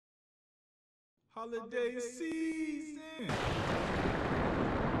Holiday season.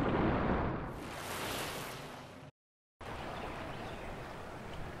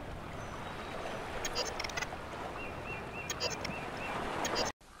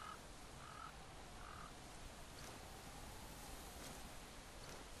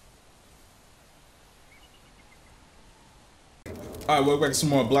 Alright, welcome back to some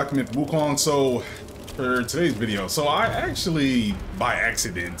more Black Myth Wukong. So, for today's video, I actually, by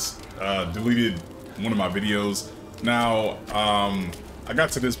accident, deleted one of my videos. Now, I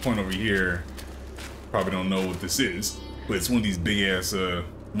got to this point over here. Probably don't know what this is, but it's one of these big-ass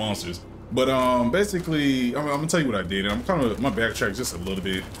monsters. But, basically, I'm gonna tell you what I did. I'm kind of, my backtrack just a little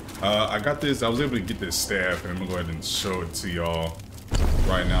bit. I got this, I was able to get this staff, and I'm gonna go ahead and show it to y'all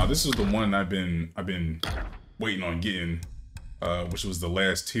right now. This is the one I've been waiting on getting. Which was the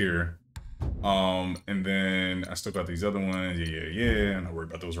last tier. And then I still got these other ones. Yeah. I'm not worried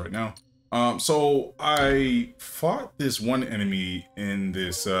about those right now. So I fought this one enemy in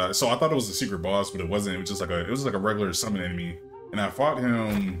this, so I thought it was a secret boss, but it wasn't. It was just like a regular summon enemy. And I fought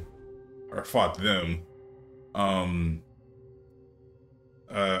him, or fought them, a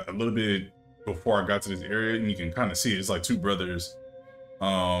little bit before I got to this area, and you can kind of see it. It's like two brothers.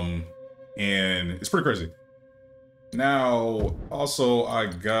 And it's pretty crazy. Now, also, I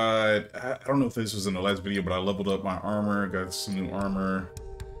don't know if this was in the last video, but I leveled up my armor, got some new armor,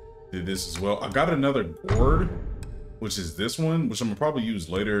 did this as well. I got another gourd, which is this one, which I'm gonna probably use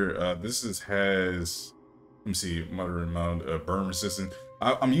later. This has, let me see, moderate amount of burn resistance.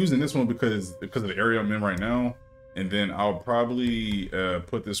 I'm using this one because of the area I'm in right now, and then I'll probably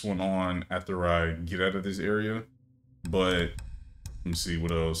put this one on after I get out of this area. But, let me see,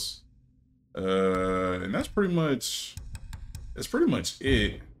 what else? And that's pretty much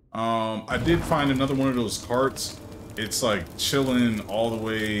it. I did find another one of those carts. It's like chilling all the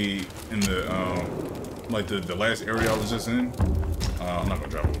way in the like the last area I was just in. I'm not gonna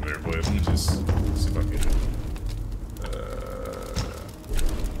drive over there, but let me just see if I can.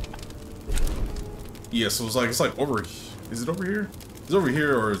 Yeah, so it's like over. Is it over here? It's over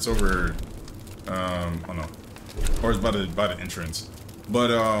here, or it's over. I don't know, or it's by the entrance.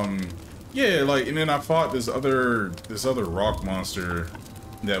 But yeah, like, and then I fought this other rock monster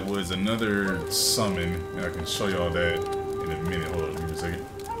that was another summon, and I can show y'all that in a minute. Hold on, give me a second.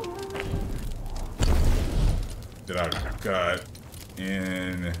 That I got,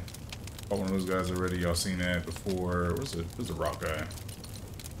 and fought one of those guys already. Y'all seen that before? Where's the rock guy?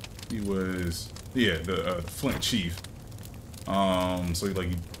 He was, yeah, the Flint Chief. So he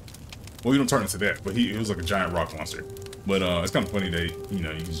well, you don't turn into that, but he was like a giant rock monster. But it's kind of funny that, you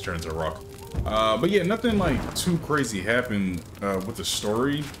know, you can just turn into a rock. But yeah, nothing like too crazy happened with the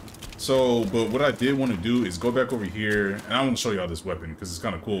story. So, but what I did want to do is go back over here, and I want to show y'all this weapon because it's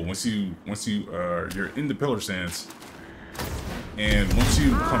kind of cool. Once you're in the pillar stance, and once you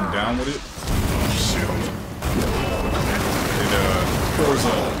come down with it, oh shit,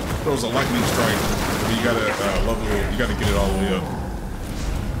 it throws a lightning strike. But you gotta you gotta get it all the way up.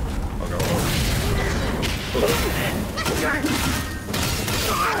 Get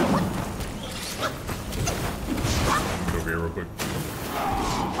over here real quick.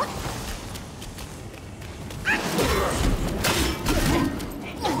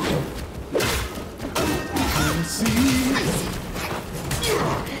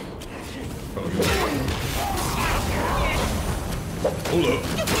 Hold up.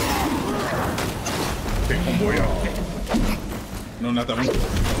 Take homeboy out. No, not that one.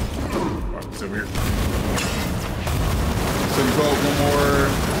 Alright, it's over here. So you go one more,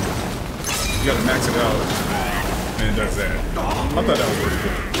 you gotta max it out, and it does that. I thought that was pretty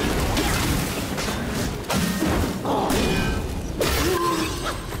good.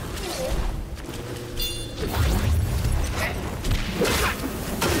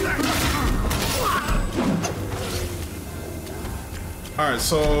 Alright,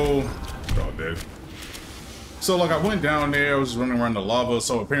 so, oh, dead. So like I went down there, I was running around the lava,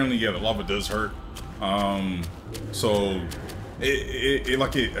 so apparently, yeah, the lava does hurt. So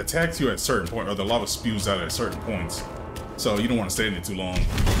it attacks you at certain point, or the lava spews out at certain points. So you don't want to stay in it too long.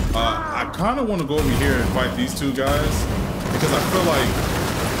 I kind of want to go over here and fight these two guys because I feel like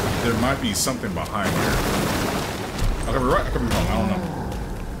there might be something behind here. I could be right, I could be wrong, I don't know.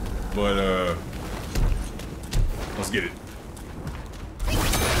 But let's get it.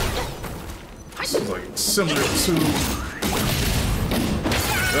 This is like similar to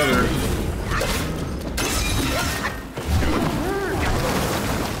the other.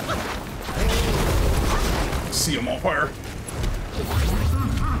 See him on fire.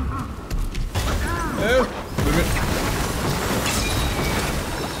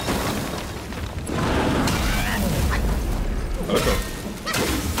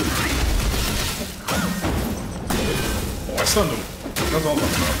 stunned him. That's all I'm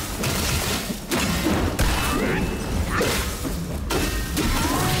talking about.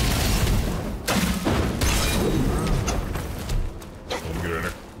 Let me get in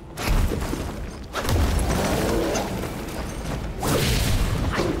there.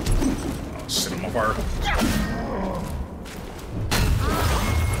 Oh shit, I'm on fire.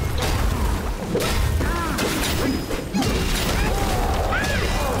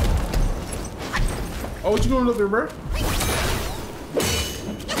 Oh, what you doing up there, bro?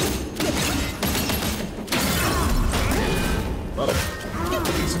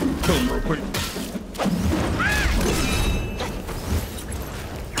 Kill him real quick.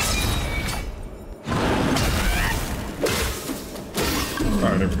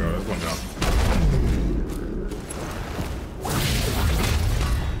 Alright, there we go. That's one down.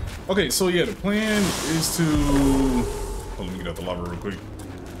 Okay, so yeah, the plan is to... Oh, let me get out the lava real quick.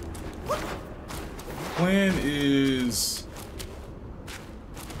 Plan is...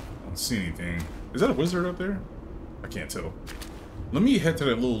 I don't see anything. Is that a wizard up there? I can't tell. Let me head to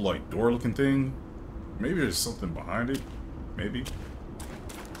that little, like, door-looking thing. Maybe there's something behind it. Maybe.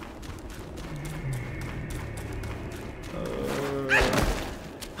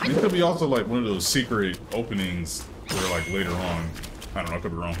 It could be also, like, one of those secret openings where, like, later on. I don't know, I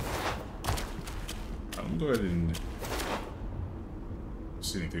could be wrong. Let me go ahead and...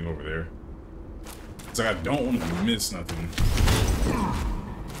 see anything over there. It's like I don't want to miss nothing.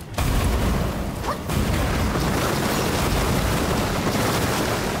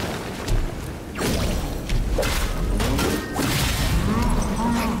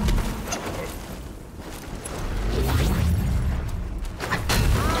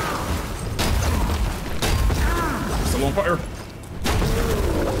 Still on fire.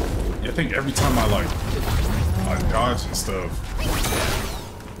 Yeah, I think every time I dodge and stuff,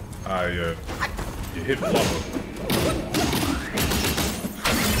 you hit lava.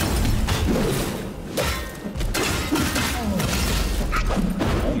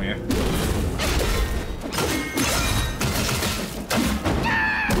 Oh man.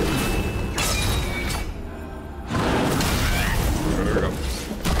 There we go.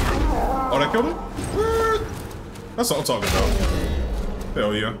 Oh, that killed it? What? That's what I'm talking about.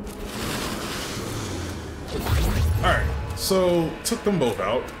 Hell yeah. Alright. So, took them both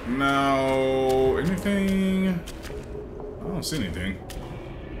out. Now, anything? I don't see anything.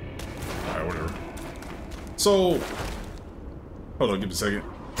 Alright, whatever. So, hold on, give me a second.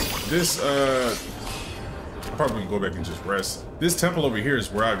 This, I'm probably gonna go back and just rest. This temple over here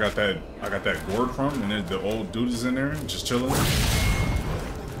is where I got that gourd from, and then the old dude is in there, just chilling.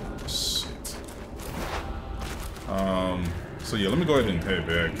 Shit. So yeah, let me go ahead and head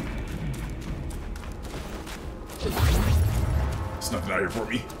back. Nothing out here for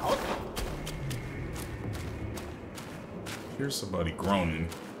me. Here's somebody groaning.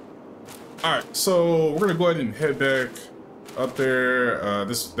 Alright, so we're gonna go ahead and head back up there.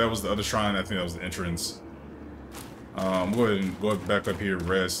 That was the other shrine. I think that was the entrance. Go ahead and go back up here,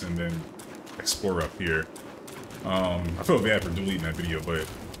 rest, and then explore up here. I feel bad for deleting that video, but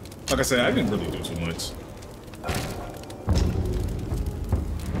like I said, I didn't really do too much.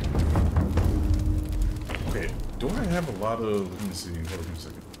 Do I have a lot of... Let me see. Hold on a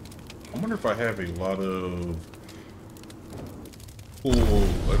second. I wonder if I have a lot of... cool...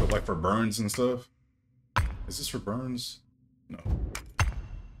 like for burns and stuff. Is this for burns? No.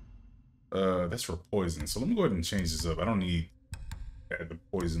 That's for poison. So let me go ahead and change this up. I don't need to add the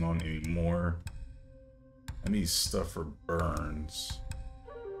poison on anymore. I need stuff for burns.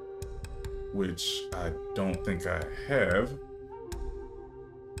 Which I don't think I have.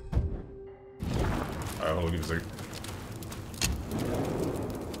 Alright, hold on, give me a second.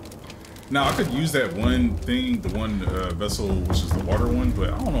 Now, I could use that one thing, the one vessel, which is the water one,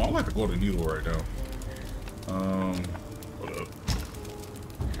 but I don't know, I like the golden needle right now. Hold up.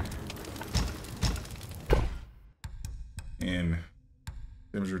 And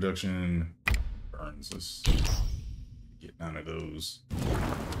damage reduction, burns. Let's get none of those.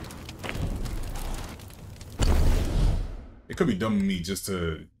 It could be dumb of me just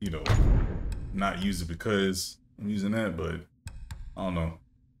to, you know, not use it because I'm using that, but I don't know.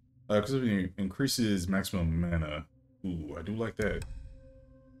 Because it increases maximum mana. Ooh, I do like that.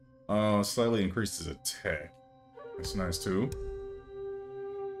 Slightly increases attack. That's nice too.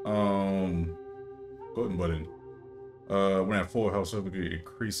 Golden button. When at full health, so it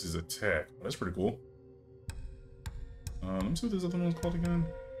increases attack. That's pretty cool. Let me see what this other one's called again.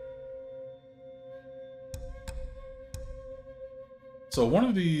 So one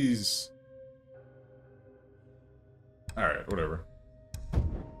of these... Alright, whatever.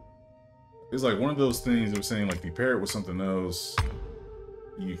 It's like one of those things that was saying, like, if you pair it with something else,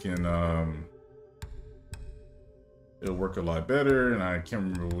 you can, it'll work a lot better, and I can't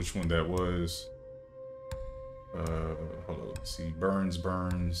remember which one that was. Hold on, let's see, burns.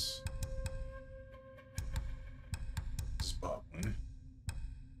 Spot one.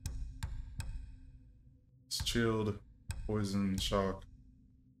 It's chilled, poison, shock.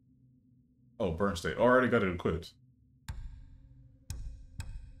 Oh, burn state. Oh, I already got it equipped.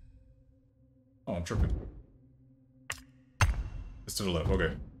 Oh, I'm tripping. It's to the left,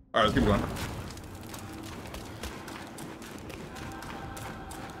 okay. Alright, let's keep going.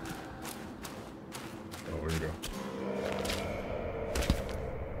 Oh, where you go?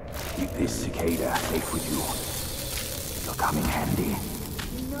 Keep this cicada safe with you. It'll come in handy.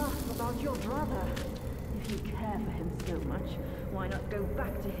 Enough about your brother. If you care for him so much, why not go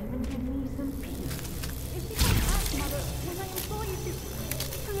back to him and give me some peace? If you can ask, Mother, then I implore you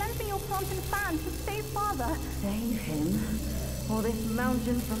to lend me your plant and fan to save Father. Save him, or this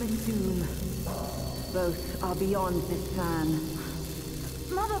mountain from its doom. Both are beyond this fan.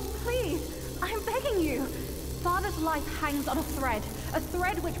 Mother, please, I'm begging you. Father's life hangs on a thread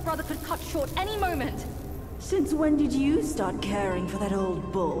which Brother could cut short any moment. Since when did you start caring for that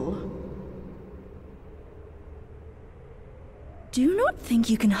old bull? Do you not think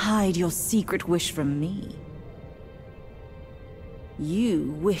you can hide your secret wish from me?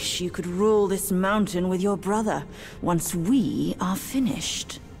 You wish you could rule this mountain with your brother once we are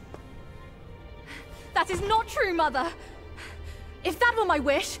finished. That is not true, Mother. If that were my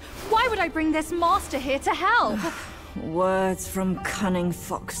wish, why would I bring this master here to help? Words from cunning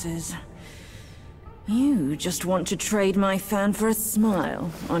foxes. You just want to trade my fan for a smile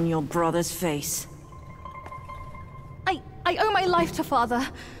on your brother's face. I owe my life to Father,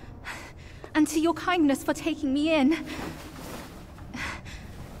 and to your kindness for taking me in.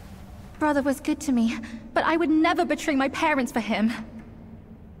 Brother was good to me, but I would never betray my parents for him.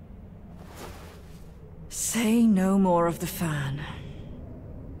 Say no more of the fan.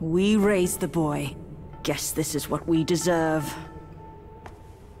 We raised the boy. Guess this is what we deserve.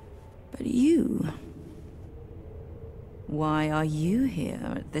 But you... why are you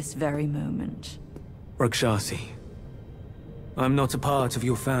here at this very moment? Rakshasi, I'm not a part of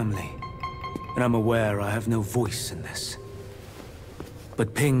your family, and I'm aware I have no voice in this.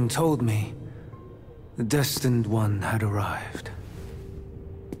 But Ping told me the Destined One had arrived.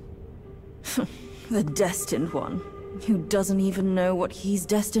 The Destined One, who doesn't even know what he's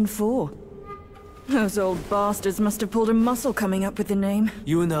destined for. Those old bastards must have pulled a muscle coming up with the name.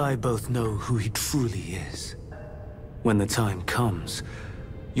 You and I both know who he truly is. When the time comes,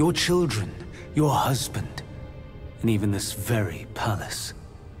 your children, your husband, and even this very palace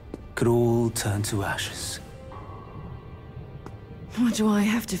could all turn to ashes. What do I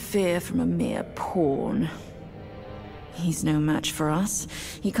have to fear from a mere pawn? He's no match for us.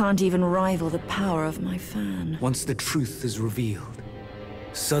 He can't even rival the power of my fan. Once the truth is revealed,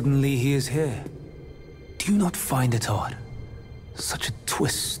 suddenly he is here. Do you not find it odd? Such a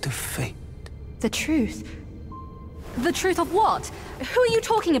twist of fate. The truth? The truth of what? Who are you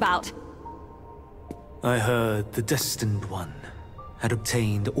talking about? I heard the Destined One had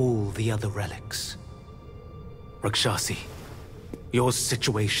obtained all the other relics. Rakshasi, your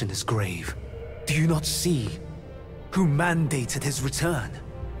situation is grave. Do you not see who mandated his return?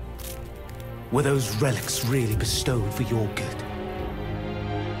 Were those relics really bestowed for your good?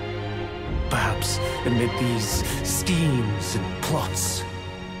 Perhaps amid these schemes and plots,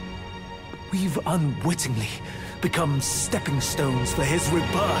 we've unwittingly become stepping stones for his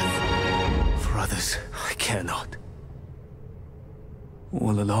rebirth. For others, I care not.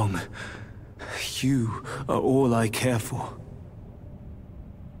 All along, you are all I care for.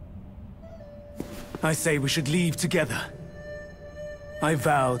 I say we should leave together. I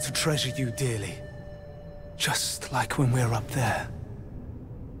vow to treasure you dearly, just like when we're up there.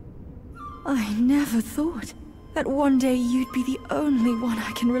 I never thought that one day you'd be the only one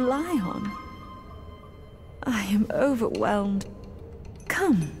I can rely on. I am overwhelmed.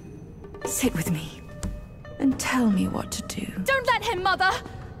 Come, sit with me, and tell me what to do. Don't let him, Mother!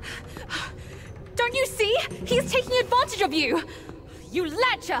 Don't you see? He's taking advantage of you! You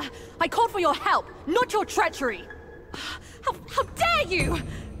lecher! I called for your help, not your treachery! How dare you!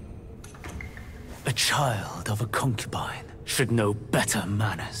 A child of a concubine should know better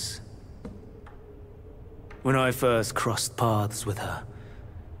manners. When I first crossed paths with her,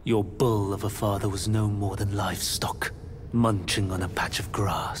 your bull of a father was no more than livestock, munching on a patch of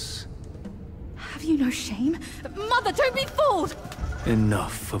grass. Have you no shame? Mother, don't be fooled!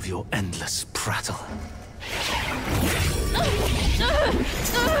 Enough of your endless prattle.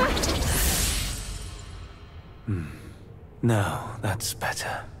 Now that's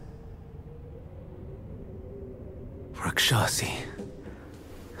better. Rakshasi,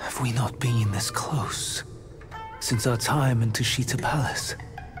 have we not been this close since our time in Tushita Palace?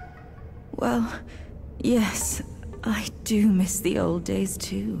 Well, yes, I do miss the old days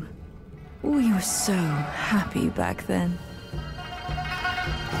too. We were so happy back then.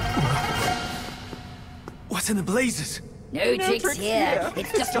 What in the blazes? No tricks here.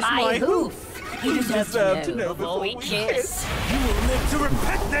 It's just my hoof. You deserve to know before we kiss. You will live to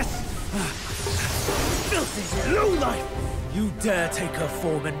repent this! Filthy lowlife! You dare take her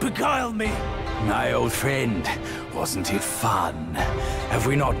form and beguile me! My old friend, wasn't it fun? Have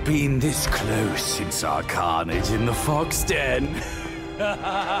we not been this close since our carnage in the fox den? You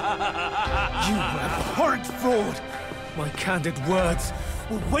abhorrent fraud! My candid words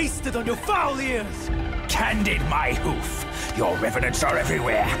were wasted on your foul ears! Candid, my hoof. Your revenants are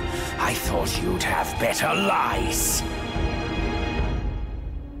everywhere. I thought you'd have better lies.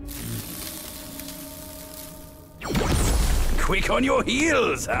 Quick on your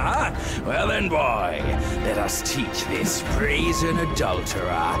heels, huh? Well then, boy, let us teach this brazen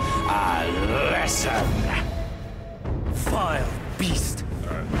adulterer a lesson. Vile beast!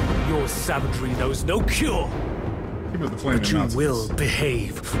 Your savagery knows no cure! But you will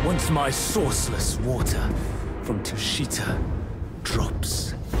behave once my sourceless water from Tushita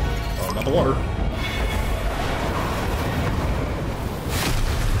drops. Oh, not the water.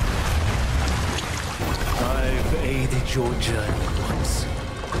 I've aided your journey once.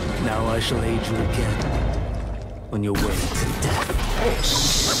 Now I shall aid you again on your way to death.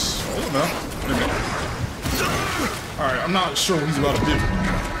 Oh, no. Alright, I'm not sure what he's about to do.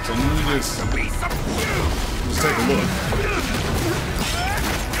 So let me just take a look.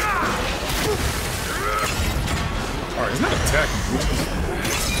 Alright, he's not attacking me.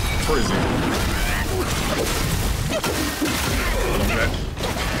 Crazy. Okay.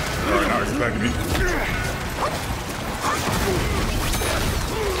 Alright, now he's attacking me.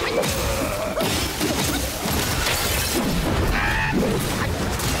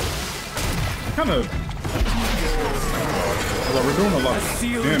 Kind of. Well, we're doing a lot of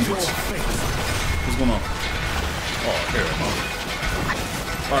damage. What's going on? Oh, hell no.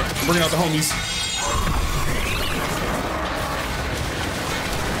 Alright, bring out the homies.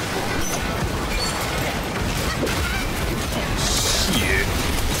 Oh, shit.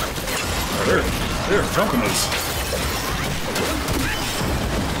 Oh, they're jumping us.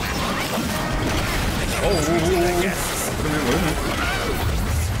 Oh, wait a minute.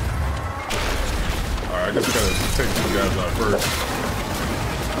 Alright, I guess we gotta take these guys out first.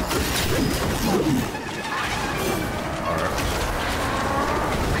 Alright.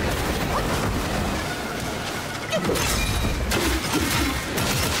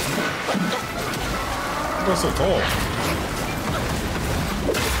 Why so tall?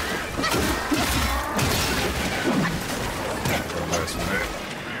 Last minute.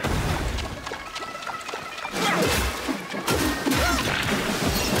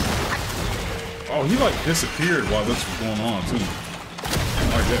 Oh, he like disappeared while this was going on too.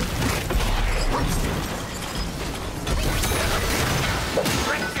 Like that.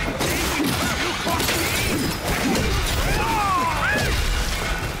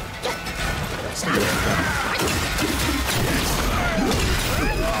 Stick it down.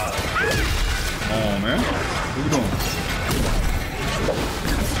 Oh man, what are you doing?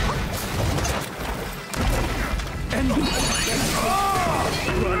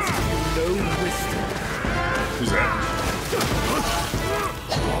 Who's that?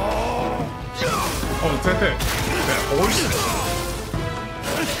 Oh, is that horse?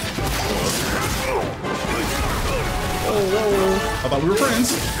 Oh, whoa. I thought we were friends.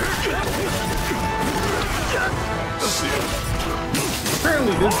 Shit.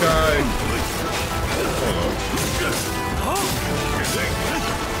 Apparently this guy... Hold on.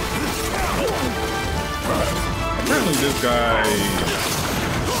 Apparently this guy...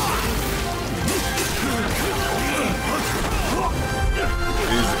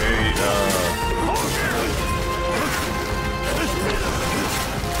 is a,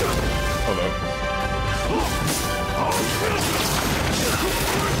 hold up.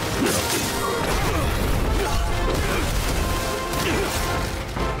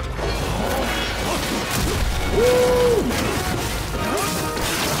 Woo!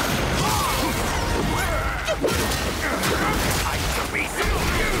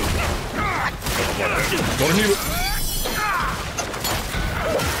 Don't heal it.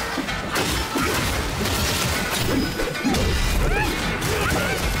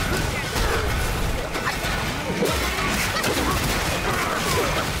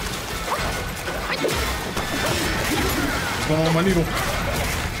 on my needle.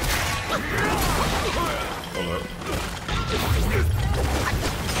 Hold up.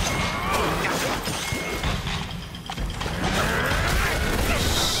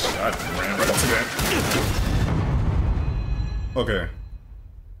 I ran right into that. Okay.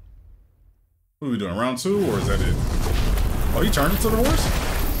 What are we doing? Round 2, or is that it? Oh, he turned into the horse?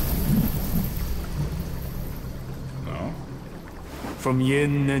 No. From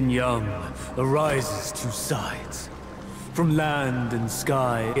yin and yang arises two sides. From land and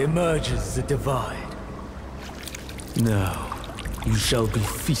sky emerges a divide. Now, you shall be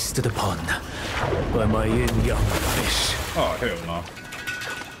feasted upon by my yin-yang fish. Oh, hell no.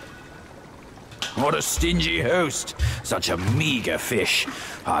 What a stingy host. Such a meager fish.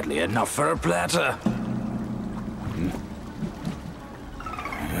 Hardly enough for a platter.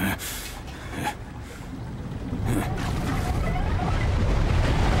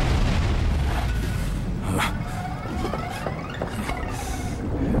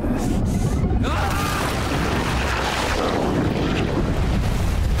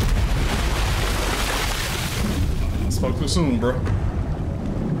 Spoke too soon, bro.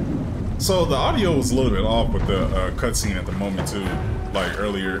 So the audio was a little bit off with the cutscene at the moment too, like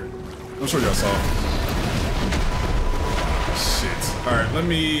earlier. I'm sure y'all saw. Shit. All right, let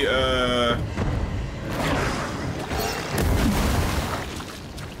me.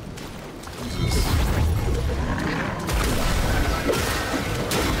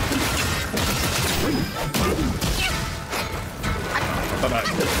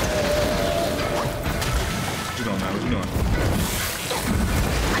 What you doing, man? What you doing?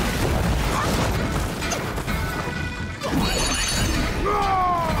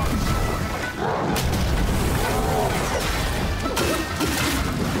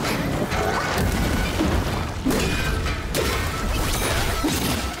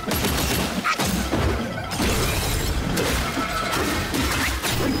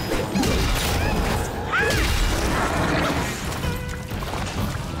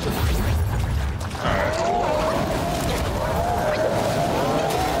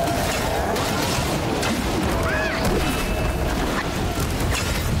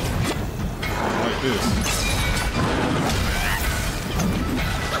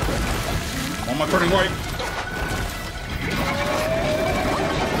 On my turning white.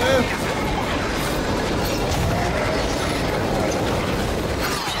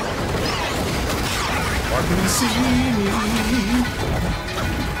 Why can you see me?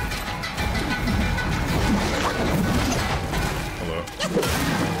 Hello.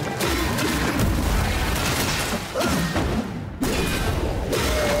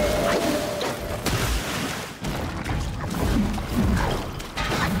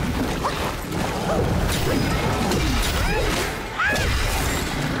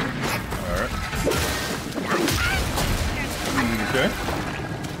 Okay.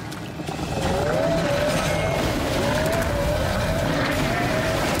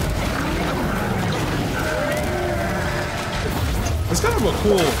 It's kind of a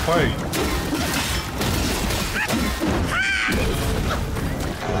cool fight.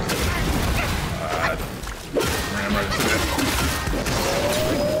 Ran right into that.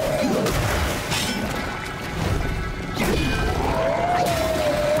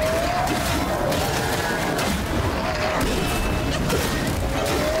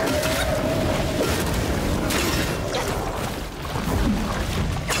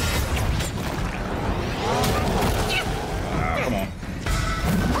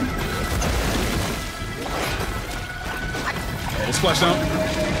 Splash down.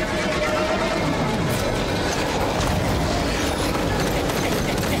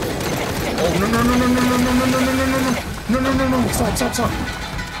 Oh no no no no no no no no no no no no no no no no stop stop stop.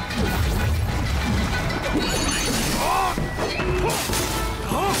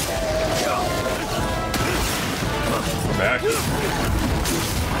 We're back.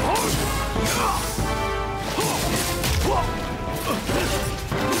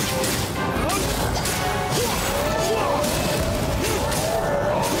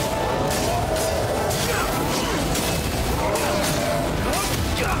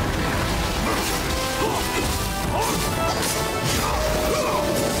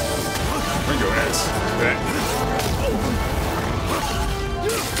 Bring your ass back.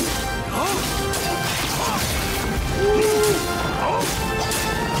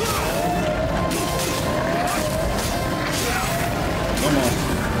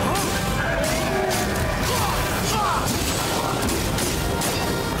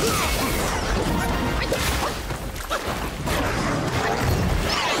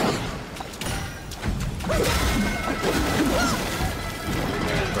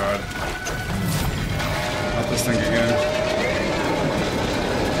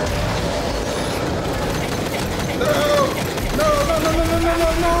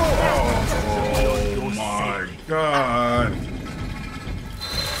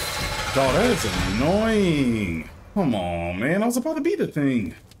 Dog, that is annoying. Come on, man. I was about to beat the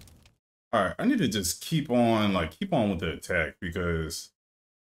thing. Alright, I need to just keep on with the attack because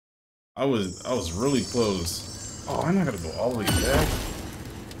I was really close. Oh, I'm not gonna go all the way back.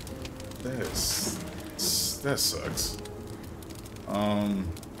 That sucks. Alright,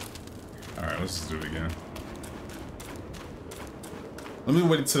 let's just do it again. Let me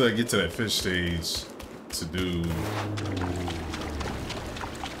wait until I get to that fish stage to do.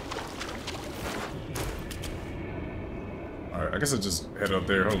 Alright, I guess I'll just head up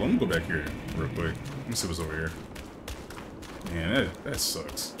there. Hold on, let me go back here real quick. Let me see what's over here. Man, that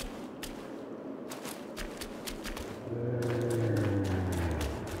sucks.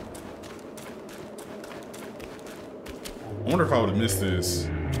 I wonder if I would have missed this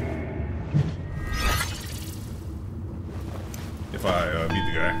if I beat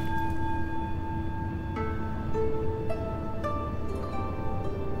the guy.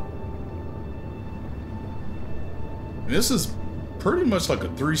 And this is pretty much like a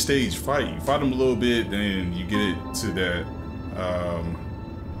 3-stage fight. You fight him a little bit, then you get it to that.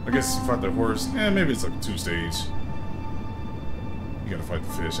 I guess you fight the horse. Maybe it's like a 2-stage. You gotta fight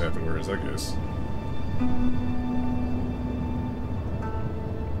the fish afterwards, I guess.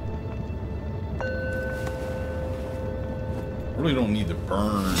 Really don't need to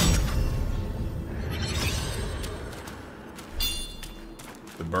burn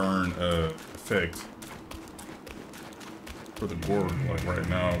effect for the board like right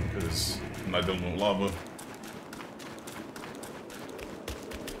now because I'm not dealing with lava.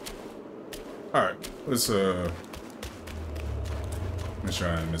 Alright, let's make sure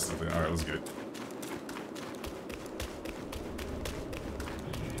I didn't miss something. Alright, let's get it.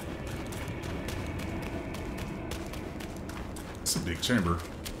 It's a big chamber.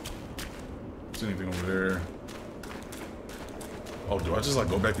 Is there anything over there? Oh, do I just like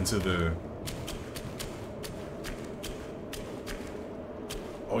go back into the...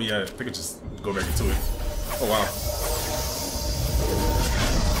 Oh yeah, I think I just go back into it. Oh wow.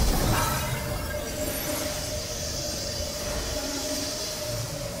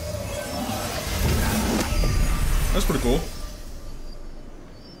 That's pretty cool.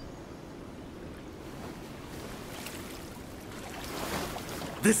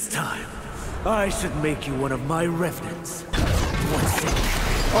 This time, I should make you one of my revenants.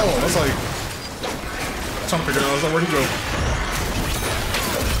 Oh, that's like... I'm trying to figure out, I was like, where'd he go?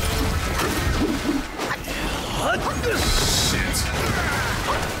 Shit.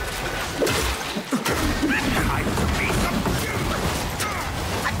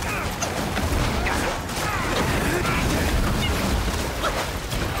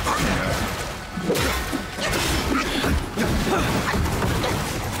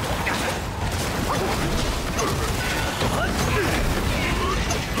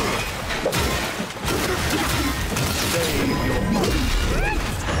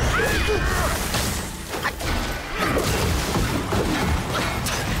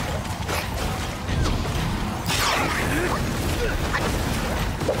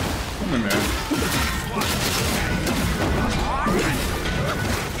 Come on, man.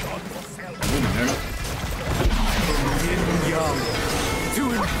 Young to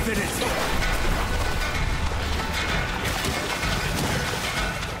infinity.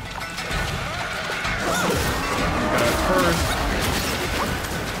 First.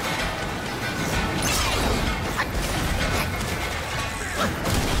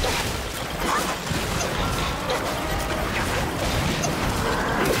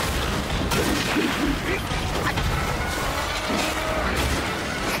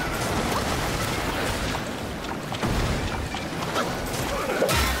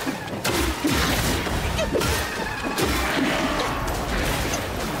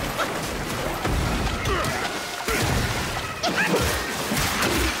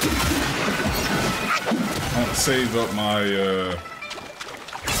 Save up my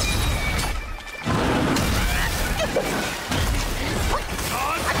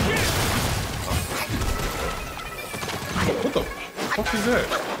what the fuck is that?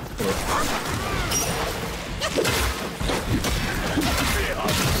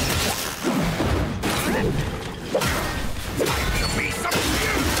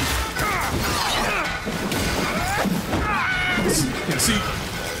 See?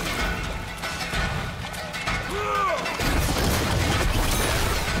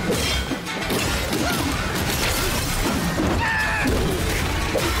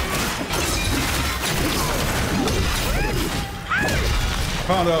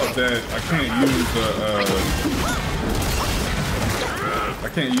 Found out that I can't use the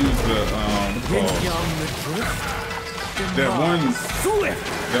what do you call it? that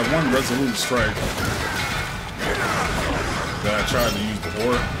one resolute strike that I tried to use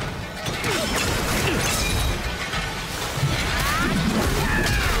before.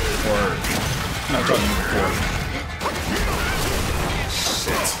 Or not tried to use before.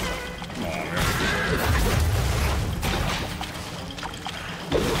 Shit. Come on, man.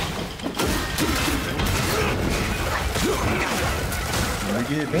 Let me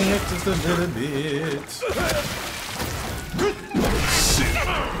get back just a little bit. Shit.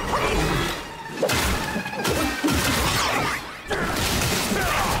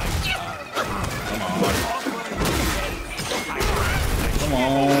 Come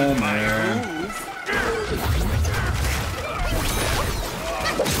on, man.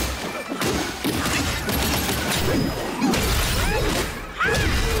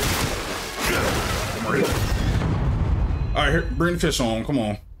 Alright, here, bring the fish on. Come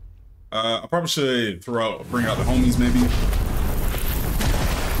on. I probably should bring out the homies, maybe.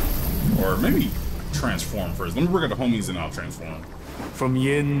 Or maybe transform first. Let me bring out the homies and I'll transform. From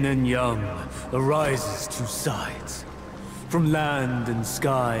yin and yang arises two sides. From land and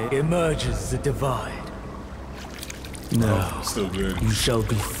sky emerges the divide. Now, oh, still good. You shall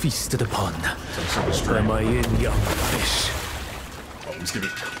be feasted upon by my yin-yang fish. Oh, let's give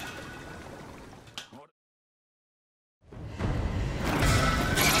it.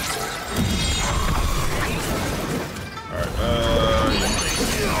 Alright,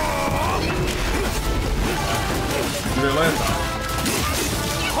 do that last time.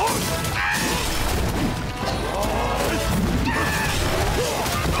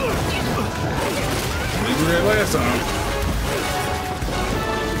 Didn't do that last time.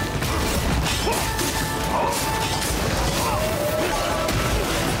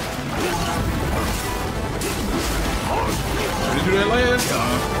 Didn't do that last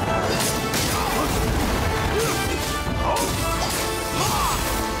time.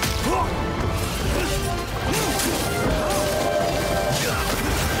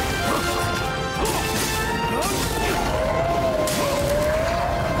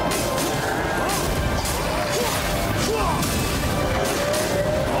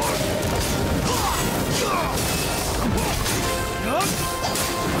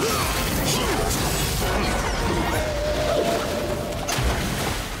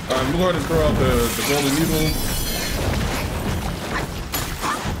 I'm going to throw out the golden needle.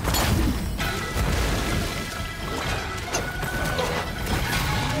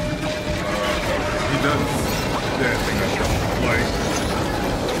 He does that thing I don't like.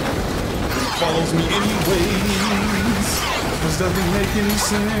 He follows me anyways. This doesn't make any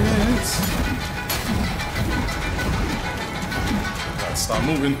sense. Gotta stop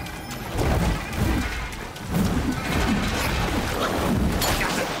moving.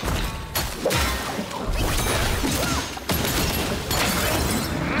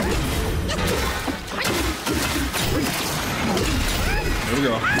 There we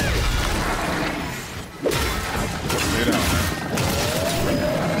go. Lay down, man.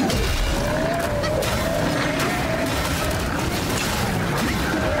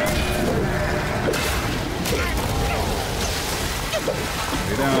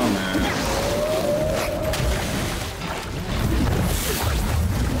 Lay down, man.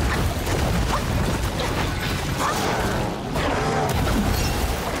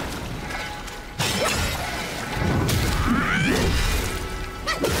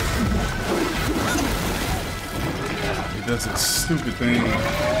 That's a stupid thing. No.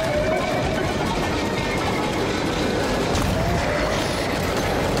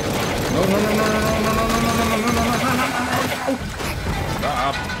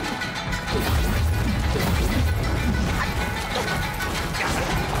 Stop.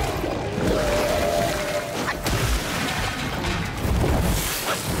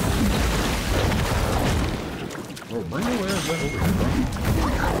 Bro, bring your ass back over here, bro.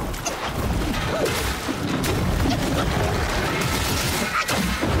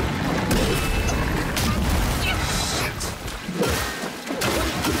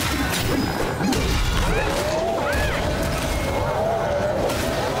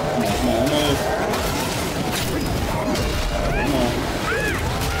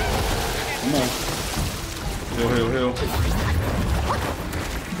 Hill.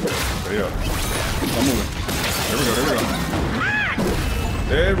 There you go. I'm moving.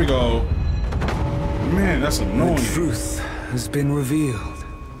 There we go. Man, that's annoying. The truth has been revealed.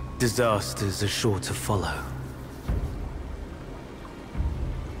 Disasters are sure to follow.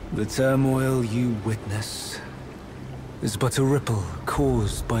 The turmoil you witness is but a ripple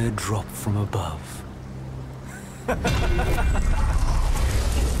caused by a drop from above.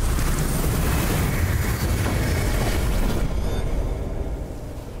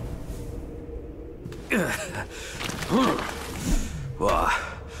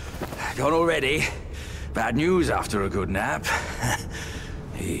 steady. Bad news after a good nap.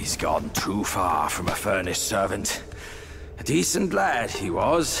 He's gone too far from a furnace servant. A decent lad he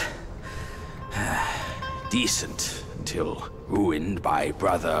was. Decent until ruined by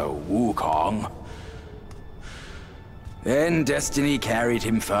brother Wukong. Then destiny carried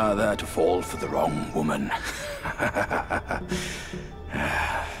him further to fall for the wrong woman.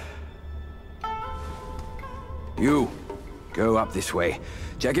 You, go up this way.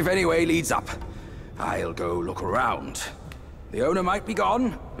 Check if any way leads up. I'll go look around. The owner might be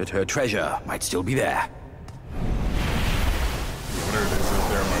gone, but her treasure might still be there. Whatever it is up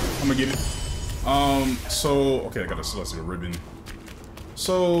there, I'm gonna get it. So, okay, I got a celestial ribbon.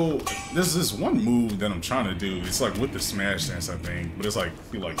 So, there's this one move that I'm trying to do. It's like with the smash dance, I think, but it's like,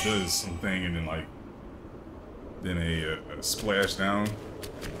 he like does something and then a splash down.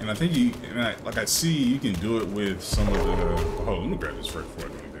 And I think I see you can do it with some of the, oh, let me grab this first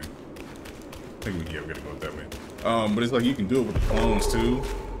before I do anything. I think we gotta go that way. But it's like you can do it with the clones too.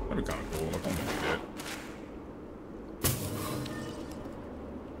 That'd be kind of cool. I'm gonna do that.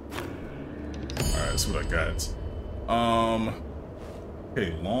 Alright, let's see what I got.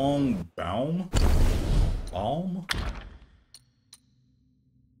 Okay, long baum. Oh,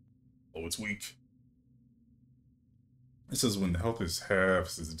 it's weak. It says when the health is half,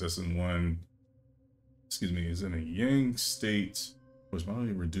 says SZNNN, excuse me, is in a yang state, which not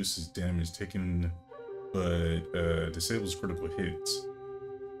only reduces damage taken, but disables critical hits.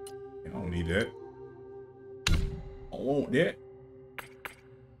 I don't need that. I want that.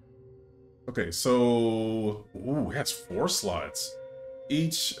 Okay, so ooh, it has 4 slots.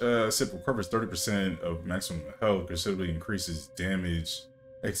 Each sip recovers 30% of maximum health, considerably increases damage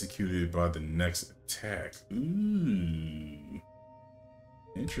executed by the next attack. Ooh,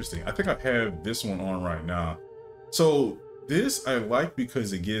 interesting. I think I have this one on right now. So this I like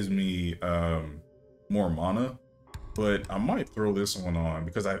because it gives me more mana, but I might throw this one on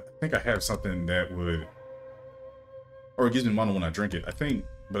because I think I have something that would, or it gives me mana when I drink it. I think,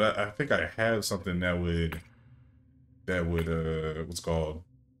 but I think I have something that would what's called,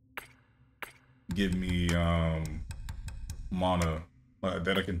 give me mana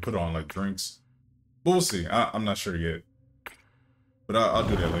that I can put on like drinks. But we'll see. I'm not sure yet. But I'll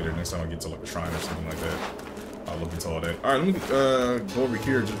do that later next time I get to like a shrine or something like that. I'll look into all that. All right, let me go over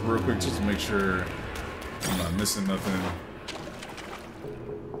here just real quick just to make sure I'm not missing nothing.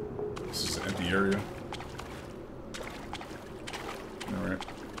 This is an empty area. All right.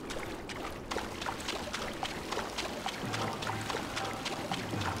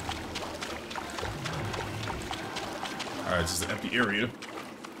 Alright, this is an empty area.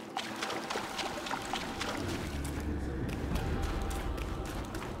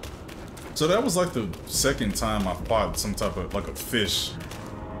 So that was like the second time I fought some type of, like a fish,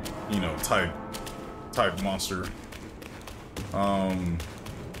 you know, type monster. And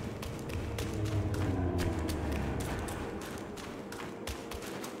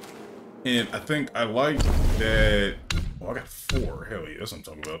I think I like that, well, I got 4, hell yeah, that's what I'm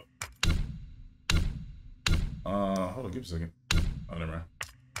talking about. Hold on, give me a second. Oh, never mind.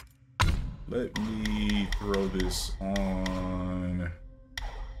 Let me throw this on.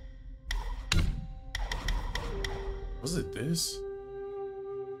 Was it this?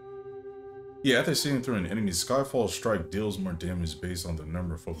 Yeah, after seeing through an enemy, Skyfall Strike deals more damage based on the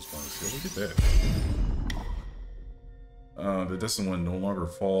number of focus points. Yeah, look at that. The SZNNN no longer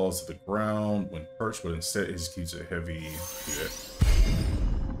falls to the ground when perched, but instead executes a heavy. Yeah.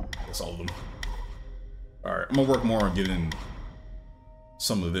 That's all of them. Alright, I'm gonna work more on getting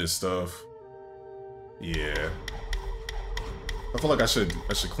some of this stuff. Yeah. I feel like I should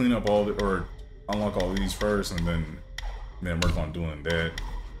clean up all the, or unlock all these first and then work on doing that.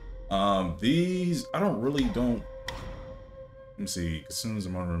 These I don't let me see, as soon as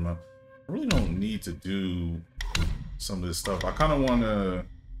I'm on I really don't need to do some of this stuff. I kinda wanna,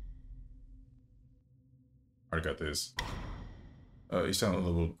 I already got this. Each time a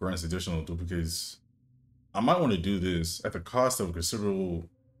level grants additional duplicates. I might want to do this at the cost of a considerable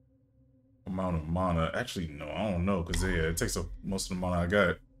amount of mana. Actually, no, I don't know, because yeah, it takes up most of the mana I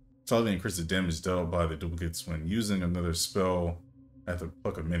got. Slightly increase the damage dealt by the duplicates when using another spell at the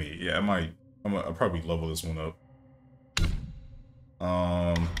pluck of many. Yeah, I'll probably level this one up.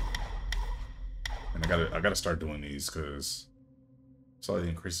 And I gotta start doing these because slightly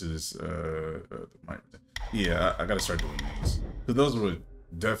increases yeah, I gotta start doing these. Because those would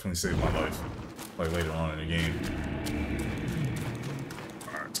definitely save my life. Like later on in the game.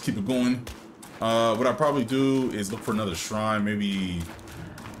 Alright, let's keep it going. What I'll probably do is look for another shrine, maybe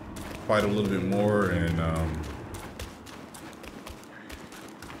fight a little bit more and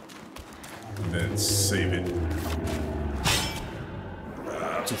And then save it.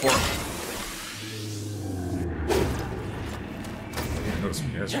 Too far. Notice me,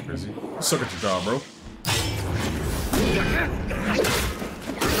 that's crazy. Suck at your job, bro.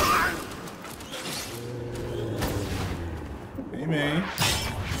 Hey, man.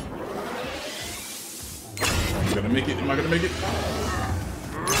 Am I gonna make it? Am I gonna make it?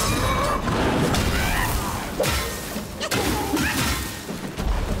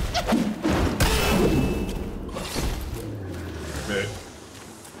 Bet.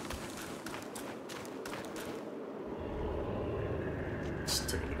 Let's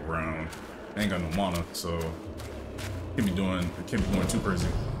take a look around. I ain't got no mana, so can't be doing too crazy.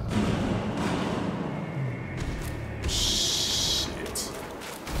 Shit.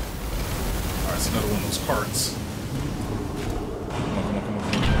 Alright, it's another one of those carts. Come on, come on, come on,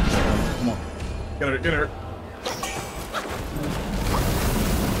 come on. Come on. Get her, get her.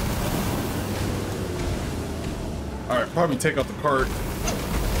 Alright, probably take out the cart.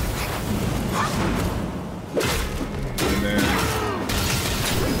 And then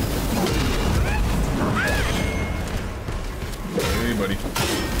hey, buddy.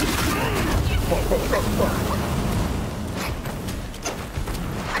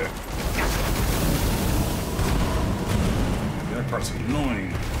 Yeah, that cart's annoying.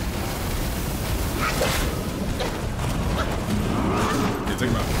 Yeah, take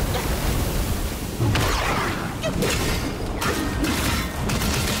him out.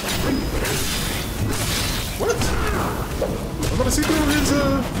 What? I'm gonna see through his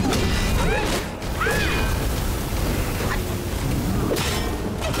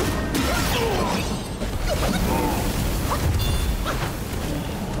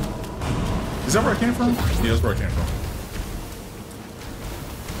Is that where I came from? Yeah, that's where I came from.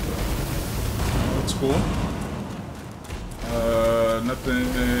 That's cool. Nothing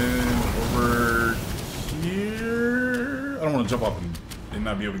over here. I don't want to jump off and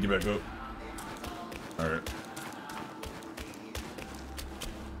not be able to get back up. Alright.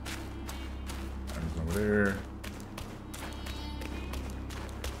 I'm over there.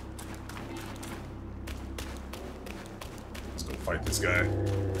 Let's go fight this guy.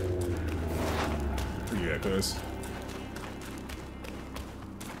 Where you at, cuz?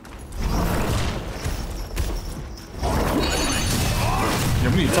 Yeah,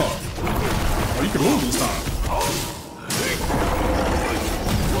 we need to talk. Oh, you can move this time. Oh,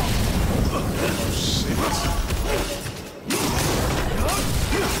 shit.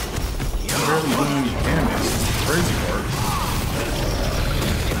 I'm barely doing any damage. This is the crazy part.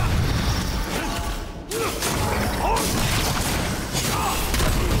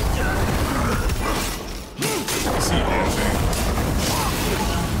 I see you, damn thing.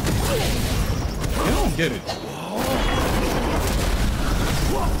 You don't get it.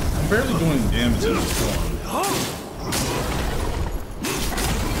 I'm barely doing damage in this form.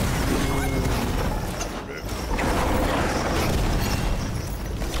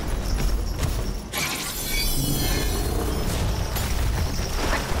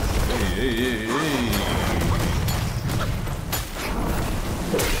 Hey.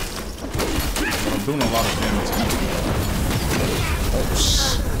 I'm doing a lot of damage. Oh,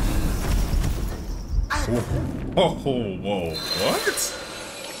 shit. Oh, whoa, what?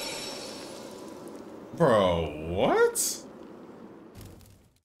 Bro, what?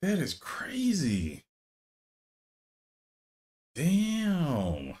 That is crazy.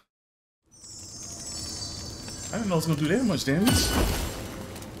 Damn. I didn't know it was gonna do that much damage.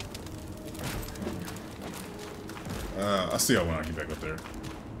 I'll see y'all when I get back up there.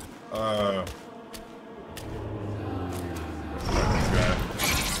 This guy.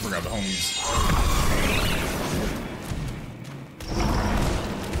 Bring out the homies.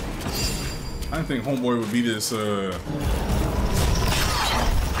 I didn't think Homeboy would be this strong.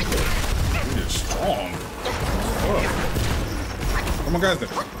 Oh. Where my guys there?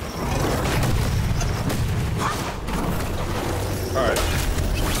 Alright.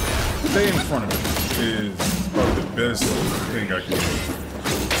 Stay in front of it is probably the best thing I can do.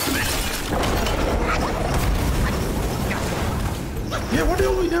 Yeah, what the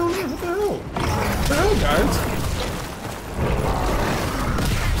hell are we down here? What the hell? What the hell, guys?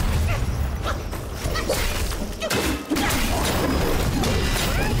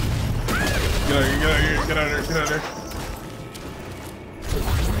 Get out of there.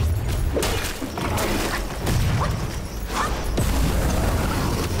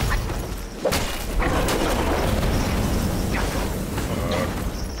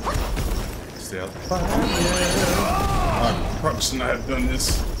 Stay out the fire. I probably should not have done this.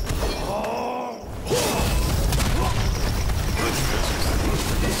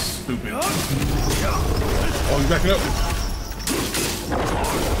 Stupid. Oh, he's backing up.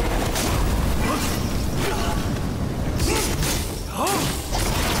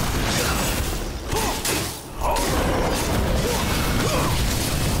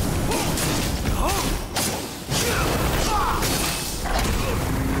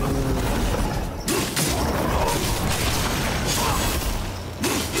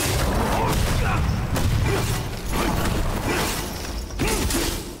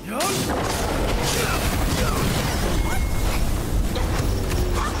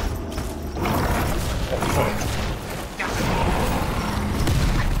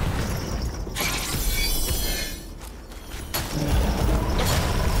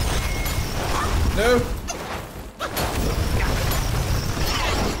 No.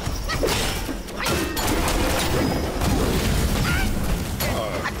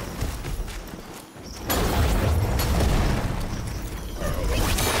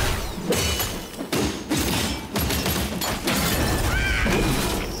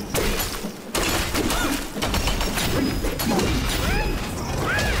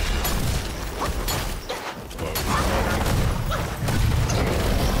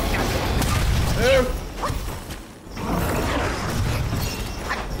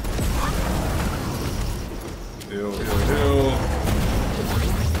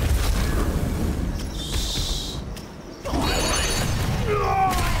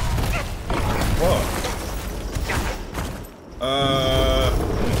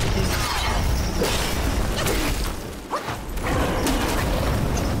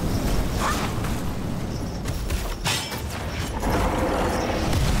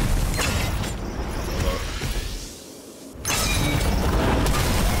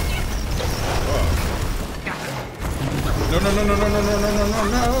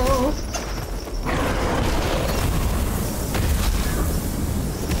 No.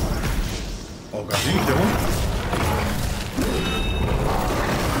 Oh god, did you kill him?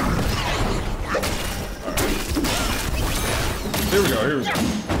 Right. Here we go.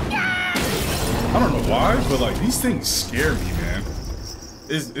 I don't know why, but like these things scare me, man.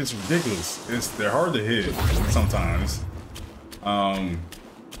 It's ridiculous. They're hard to hit sometimes.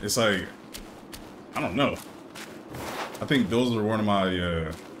 It's like, I don't know. I think those are one of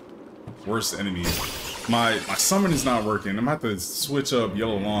my worst enemies. My summon is not working. I'm gonna have to switch up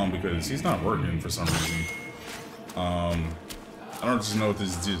Yellow Long because he's not working for some reason. I don't just know if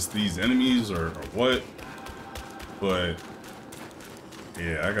it's just these enemies or what, but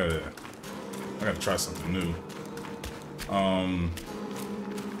yeah, I gotta try something new. Alright,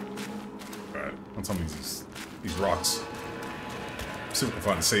 don't tell me these rocks. See if we can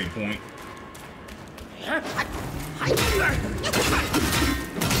find a save point.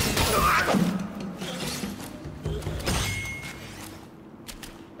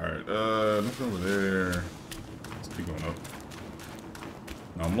 Alright, nothing over there. Let's keep going up.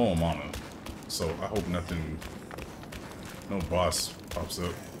 Now I'm low on mana, so I hope nothing, no boss pops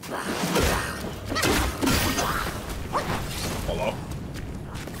up. Hello?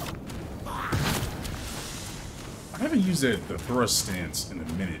 I haven't used the thrust stance in a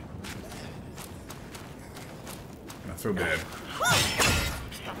minute. I feel bad.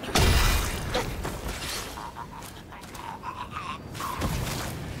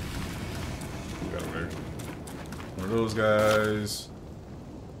 Got over there. One of those guys.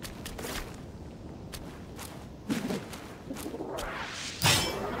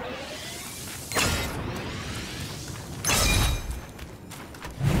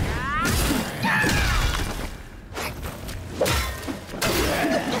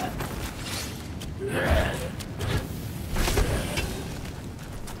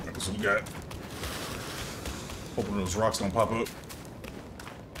 Hoping those rocks don't pop up.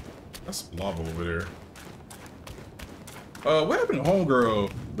 That's lava over there. What happened to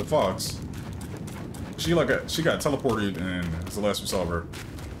homegirl, the fox? She got teleported, and that's the last we saw of her.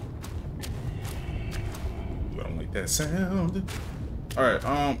 I don't like that sound. All right,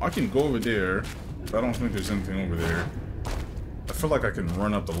 I can go over there, but I don't think there's anything over there. I feel like I can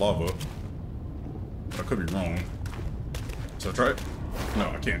run up the lava. I could be wrong. So I try it? No,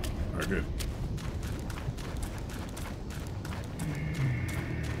 I can't. All right, good.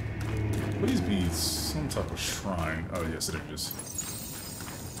 Would these be some type of shrine? Oh, yes, it is.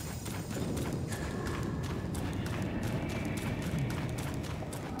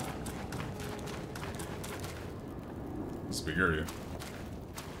 It's a big area.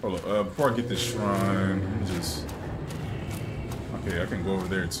 Hold on, before I get this shrine, let me just... Okay, I can go over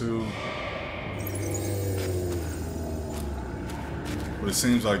there too. But it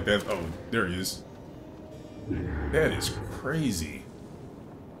seems like that... Oh, there he is. That is crazy.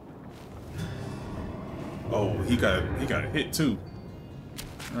 Oh, he got hit too.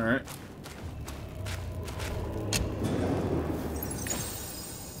 All right.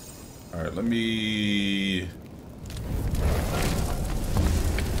 All right, let me.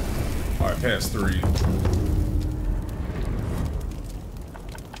 All right, pass 3.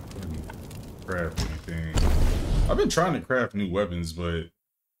 Craft anything. I've been trying to craft new weapons, but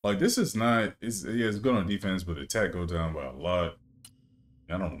like this is not. It's good on defense, but attack goes down by a lot.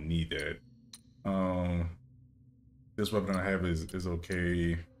 I don't need that. This weapon I have is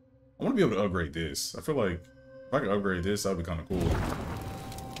okay. I want to be able to upgrade this. I feel like if I could upgrade this, that'd be kind of cool.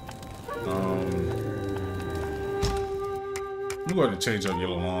 I'm gonna go ahead and change up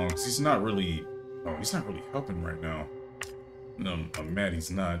Yellow Long because he's not really. Oh, he's not really helping right now. No, I'm mad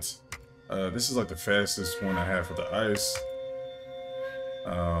he's not. This is like the fastest one I have for the ice.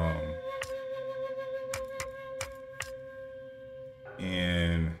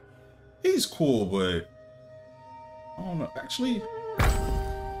 And he's cool, but I don't know. Actually,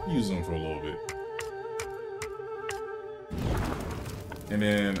 use him for a little bit. And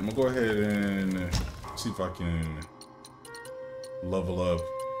then I'm gonna go ahead and see if I can level up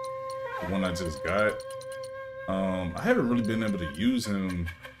the one I just got. I haven't really been able to use him.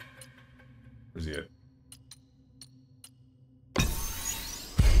 Where's he at?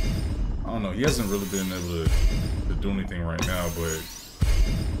 I don't know. He hasn't really been able to do anything right now, but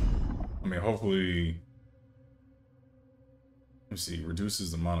I mean, hopefully. Let me see.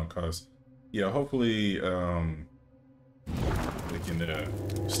 Reduces the amount of cost. Yeah, hopefully they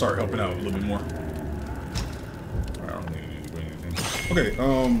can start helping out a little bit more. I don't think I need to do anything. Okay.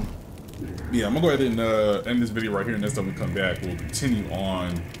 Yeah, I'm gonna go ahead and end this video right here. Next time we come back, we'll continue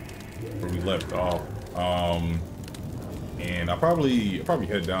on where we left off. And I'll probably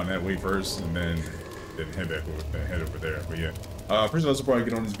head down that way first, and then head over there. But yeah, appreciate the support I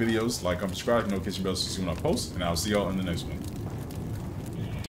get on these videos. Like, subscribe, notification bell so you see when I post, and I'll see y'all in the next one.